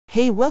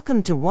Hey,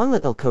 welcome to One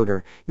Little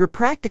Coder, your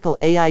practical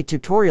AI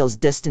tutorials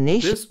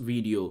destination. This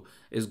video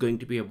is going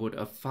to be about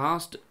a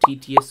fast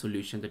TTS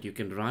solution that you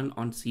can run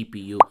on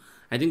CPU.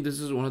 I think this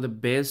is one of the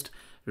best,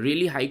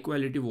 really high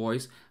quality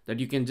voice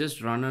that you can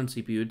just run on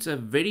CPU. It's a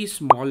very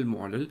small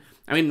model.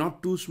 I mean,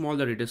 not too small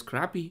that it is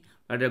crappy,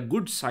 but a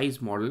good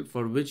size model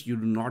for which you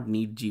do not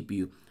need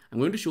GPU. I'm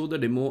going to show the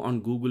demo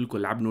on Google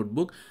Colab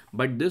Notebook,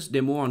 but this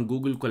demo on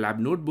Google Colab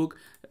Notebook,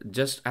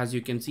 just as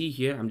you can see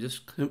here, I'm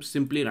just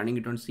simply running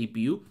it on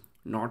CPU,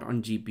 not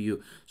on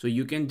GPU. So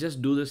you can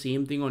just do the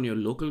same thing on your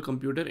local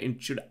computer.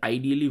 It should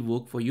ideally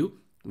work for you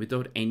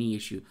without any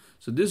issue.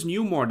 So this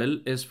new model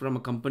is from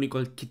a company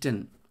called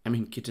Kitten,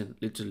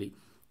 literally.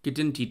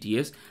 Kitten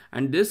TTS,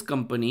 and this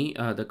company,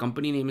 the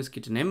company name is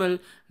KittenML,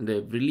 and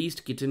they've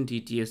released Kitten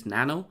TTS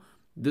Nano.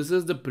 This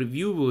is the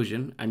preview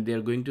version, and they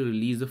are going to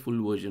release the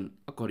full version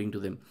according to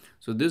them.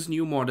 So this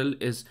new model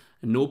is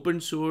an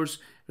open source,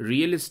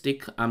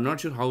 realistic. I'm not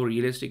sure how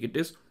realistic it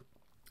is,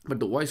 but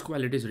the voice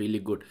quality is really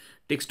good.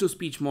 Text to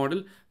speech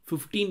model,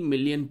 15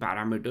 million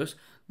parameters.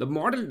 The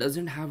model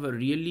doesn't have a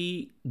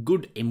really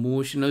good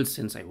emotional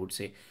sense, I would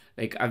say.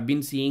 Like, I've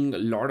been seeing a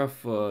lot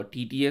of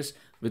TTS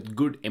with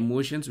good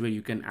emotions where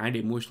you can add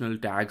emotional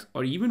tags,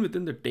 or even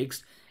within the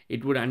text,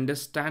 it would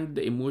understand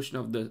the emotion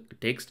of the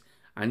text,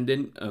 and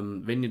then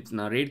when it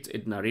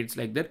narrates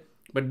like that.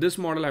 But this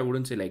model, I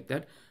wouldn't say like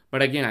that.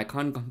 But again, I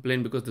can't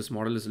complain because this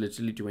model is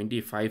literally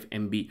 25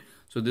 MB.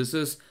 So this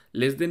is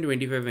less than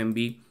 25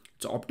 MB.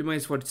 It's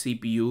optimized for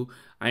CPU,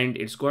 and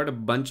it's got a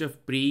bunch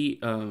of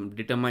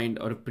pre-determined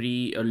or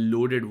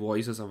pre-loaded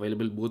voices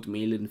available, both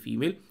male and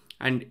female.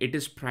 And it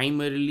is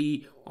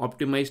primarily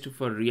optimized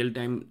for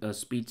real-time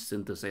speech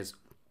synthesis.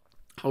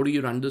 How do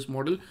you run this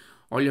model?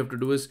 All you have to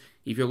do is,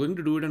 if you're going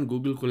to do it on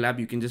Google Colab,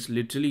 you can just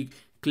literally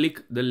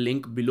click the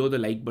link below the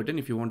like button.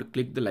 If you want to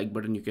click the like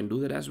button, you can do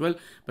that as well.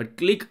 But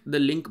click the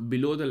link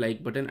below the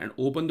like button and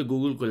open the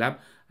Google Colab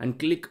and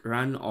click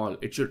run all.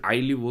 It should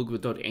ideally work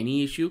without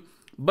any issue.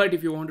 But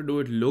if you want to do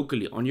it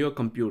locally on your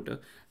computer,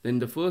 then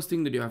the first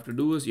thing that you have to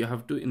do is you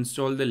have to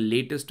install the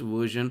latest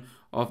version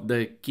of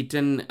the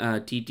Kitten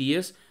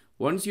TTS.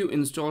 Once you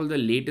install the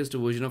latest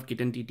version of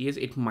Kitten TTS,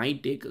 it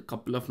might take a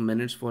couple of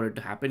minutes for it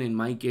to happen. In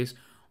my case,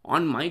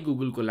 on my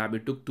Google Colab,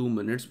 it took 2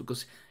 minutes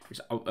because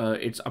it's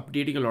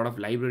updating a lot of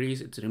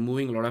libraries, it's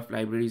removing a lot of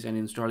libraries and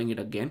installing it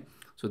again.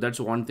 So that's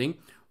one thing.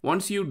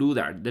 Once you do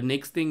that, the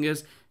next thing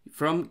is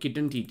from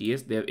Kitten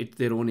TTS, it's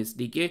their own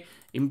SDK,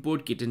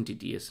 import Kitten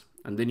TTS.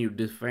 And then you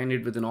define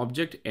it with an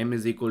object, m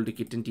is equal to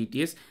Kitten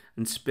TTS,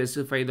 and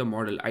specify the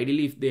model.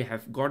 Ideally, if they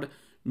have got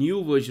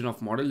new version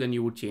of model, then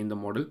you would change the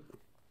model.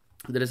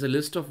 There is a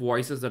list of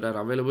voices that are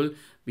available.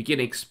 We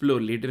can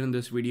explore later in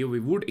this video. We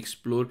would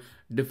explore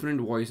different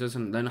voices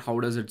and then how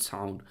does it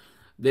sound.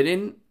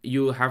 Then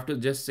you have to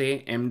just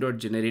say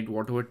m.generate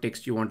whatever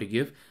text you want to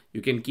give.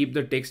 You can keep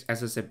the text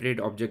as a separate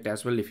object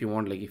as well if you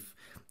want, like if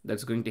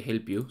that's going to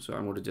help you. So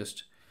I'm going to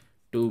just,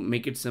 to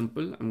make it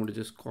simple, I'm going to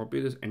just copy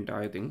this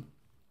entire thing.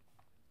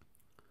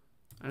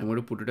 And I'm going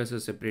to put it as a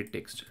separate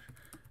text.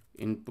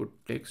 Input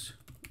text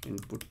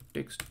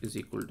is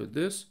equal to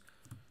this.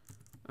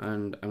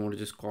 And I'm going to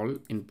just call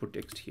input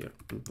text here,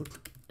 input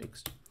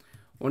text.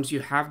 Once you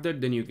have that,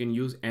 then you can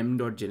use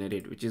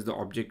m.generate, which is the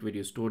object where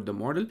you stored the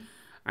model,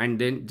 and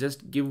then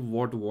just give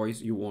what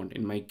voice you want.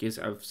 In my case,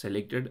 I've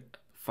selected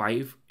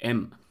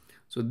 5M.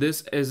 So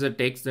this is a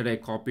text that I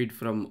copied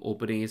from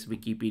OpenAI's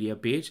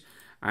Wikipedia page,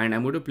 and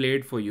I'm going to play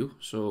it for you.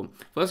 So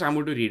first I'm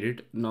going to read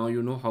it. Now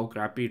you know how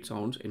crappy it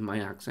sounds in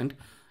my accent.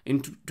 In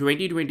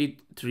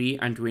 2023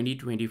 and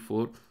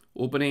 2024,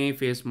 OpenAI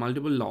faced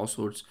multiple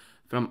lawsuits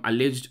from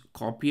alleged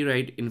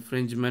copyright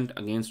infringement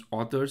against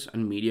authors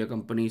and media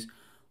companies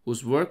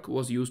whose work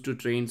was used to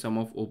train some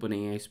of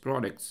OpenAI's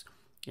products.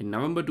 In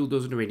November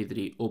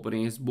 2023,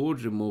 OpenAI's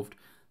board removed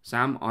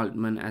Sam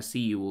Altman as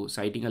CEO,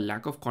 citing a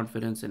lack of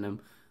confidence in him,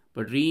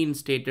 but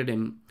reinstated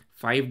him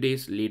 5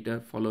 days later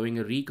following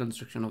a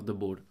reconstruction of the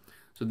board.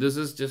 So this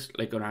is just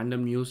like a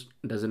random news,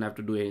 it doesn't have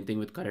to do anything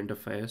with current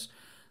affairs.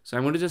 So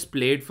I'm going to just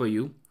play it for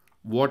you,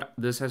 what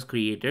this has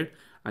created,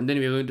 and then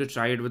we're going to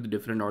try it with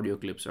different audio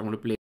clips. I'm going to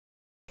play.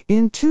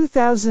 In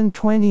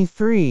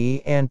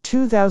 2023 and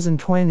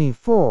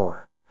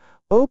 2024,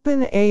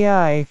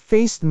 OpenAI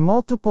faced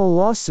multiple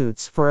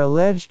lawsuits for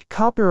alleged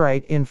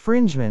copyright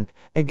infringement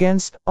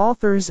against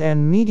authors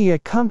and media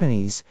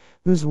companies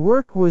whose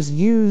work was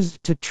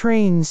used to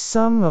train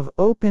some of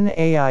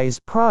OpenAI's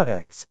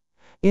products.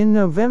 In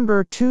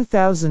November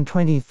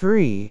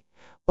 2023,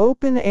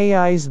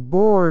 OpenAI's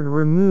board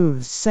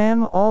removed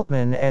Sam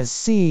Altman as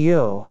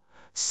CEO,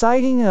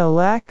 citing a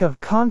lack of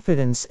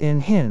confidence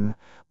in him,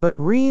 but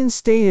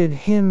reinstated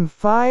him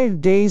 5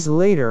 days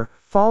later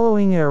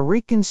following a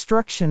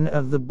reconstruction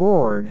of the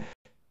board.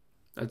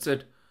 That's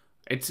it.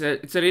 It's a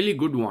really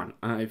good one.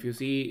 If you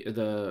see,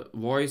 the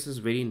voice is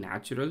very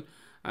natural.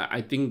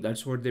 I think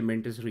that's what they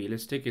meant is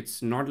realistic.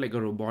 It's not like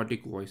a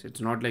robotic voice. It's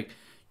not like,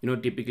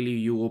 typically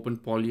you open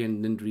Poly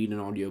and then read an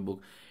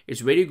audiobook.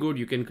 It's very good.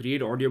 You can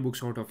create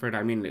audiobooks out of it.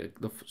 I mean,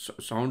 the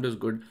sound is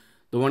good.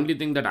 The only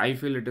thing that I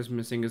feel it is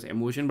missing is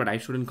emotion, but I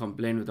shouldn't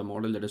complain with a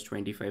model that is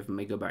 25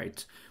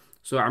 megabytes.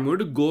 So I'm going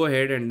to go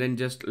ahead and then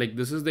just like,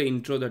 this is the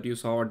intro that you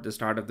saw at the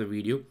start of the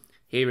video.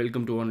 Hey,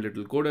 welcome to One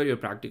Little Coder, your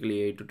practical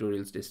AI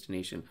tutorials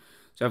destination.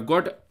 So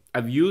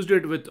I've used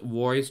it with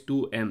voice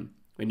 2M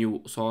when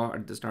you saw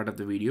at the start of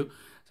the video.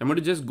 So I'm going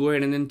to just go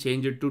ahead and then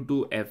change it to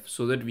 2F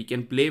so that we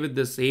can play with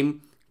the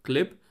same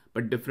clip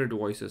but different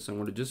voices. So I'm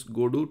going to just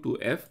go to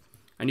 2F,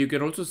 and you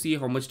can also see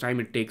how much time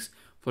it takes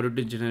for it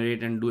to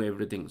generate and do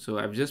everything. So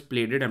I've just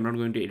played it. I'm not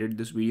going to edit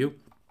this video.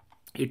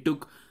 It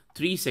took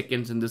 3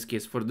 seconds in this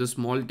case for this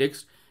small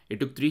text. It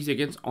took 3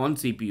 seconds on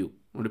CPU.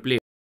 I'm going to play.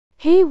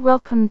 Hey,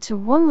 welcome to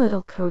One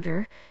Little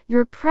Coder,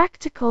 your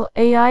practical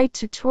AI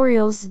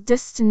tutorials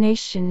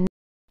destination.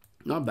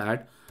 Not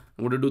bad.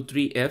 I'm going to do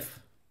 3F.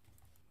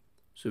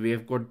 So we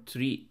have got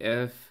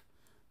 3F,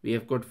 we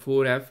have got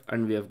 4F,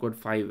 and we have got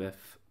 5F.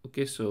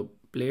 Okay, so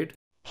play it.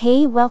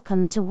 Hey,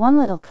 welcome to One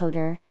Little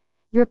Coder,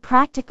 your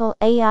practical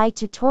AI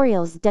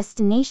tutorials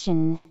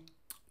destination.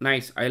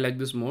 Nice, I like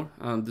this more.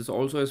 This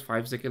also is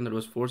 5 seconds, that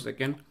was 4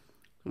 seconds.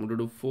 I'm going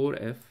to do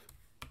 4F.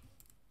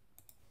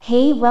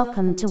 Hey,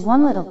 welcome to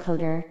One Little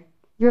Coder,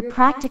 your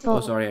practical...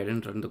 Oh, sorry, I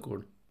didn't run the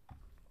code.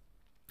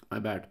 My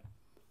bad.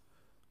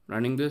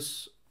 Running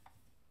this,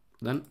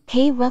 then.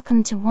 Hey,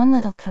 welcome to One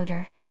Little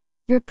Coder,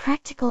 your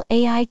practical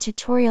AI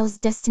tutorials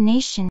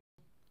destination.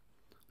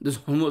 This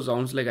almost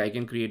sounds like I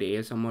can create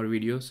ASMR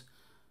videos.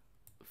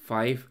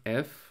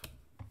 5F.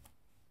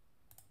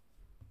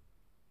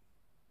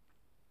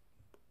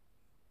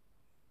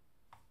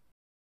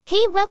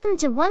 Hey, welcome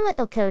to One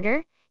Little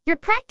Coder, your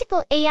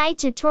practical AI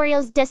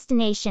tutorials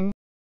destination.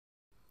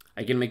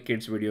 I can make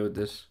kids video with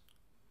this.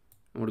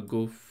 I'm going to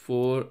go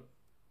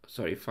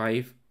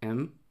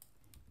 5M.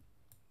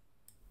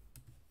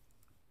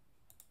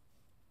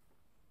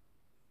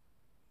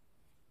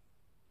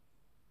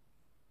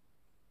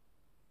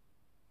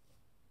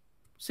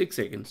 Six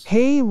seconds.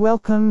 Hey,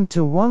 welcome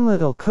to One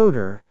Little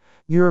Coder,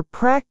 your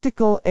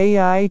practical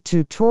AI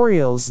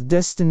tutorials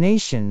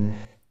destination.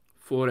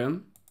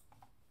 4M.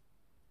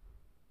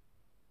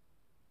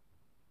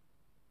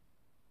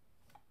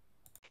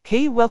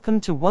 Hey,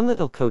 welcome to One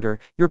Little Coder,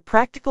 your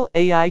practical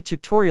AI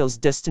tutorials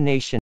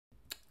destination.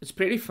 It's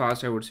pretty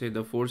fast, I would say.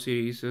 The 4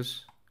 series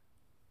is.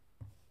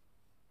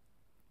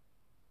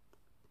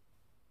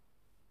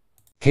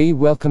 Hey,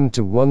 welcome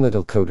to One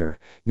Little Coder,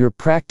 your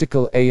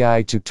practical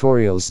AI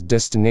tutorials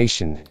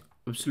destination.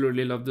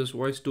 Absolutely love this.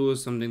 Voice 2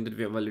 is something that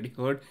we have already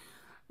heard.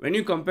 When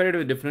you compare it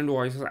with different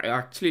voices, I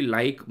actually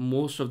like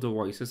most of the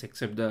voices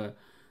except the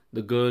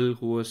girl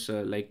who was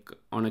like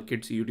on a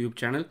kid's YouTube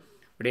channel.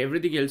 But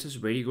everything else is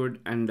very good,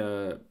 and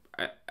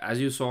as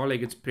you saw,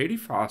 like, it's pretty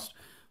fast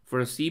for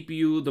a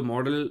CPU. The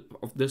model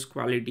of this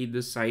quality,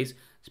 this size,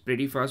 is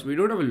pretty fast. We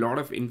don't have a lot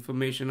of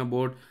information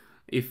about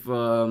if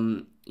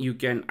you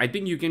can. I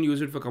think you can use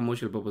it for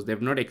commercial purpose. They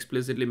have not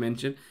explicitly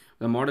mentioned.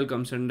 The model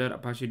comes under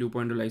Apache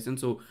 2.0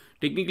 license, so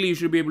technically you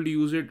should be able to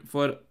use it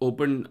for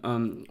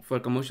open for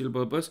commercial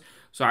purpose.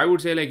 So I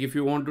would say, like, if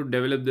you want to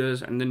develop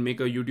this and then make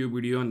a YouTube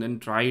video and then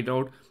try it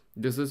out,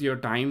 this is your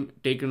time.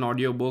 Take an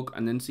audiobook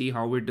and then see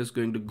how it is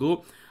going to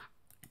go.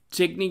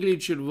 Technically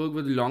it should work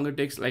with longer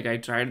text. Like, I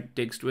tried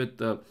text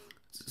with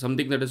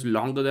something that is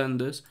longer than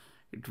this.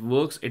 It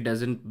works. It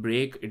doesn't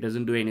break. It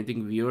doesn't do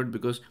anything weird,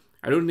 because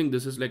I don't think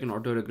this is like an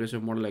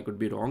auto-regressive model. I could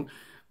be wrong,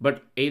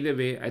 but either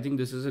way, I think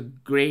this is a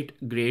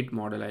great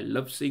model. I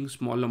love seeing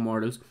smaller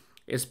models,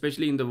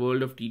 especially in the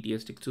world of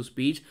TTS, text to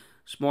speech.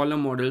 Smaller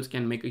models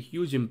can make a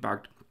huge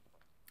impact,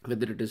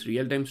 whether it is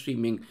real-time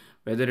streaming,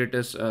 whether it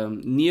is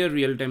near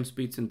real-time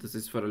speech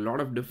synthesis. For a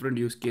lot of different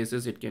use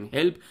cases it can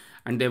help.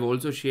 And they've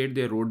also shared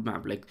their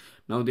roadmap. Like,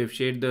 now they've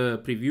shared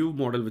the preview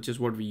model, which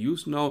is what we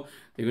use now.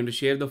 They're going to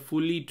share the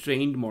fully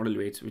trained model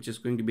weights, which is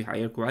going to be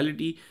higher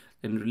quality,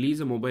 then release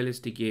a mobile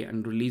SDK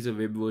and release a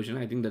web version.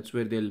 I think that's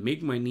where they'll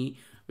make money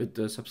with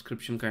the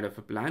subscription kind of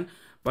a plan.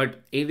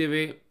 But either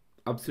way,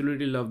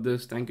 absolutely love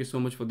this. Thank you so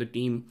much for the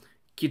team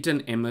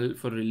Kitten ML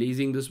for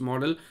releasing this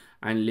model,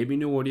 and let me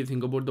know what you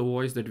think about the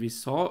voice that we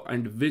saw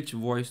and which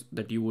voice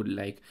that you would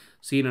like.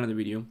 See you in another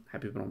video.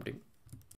 Happy prompting.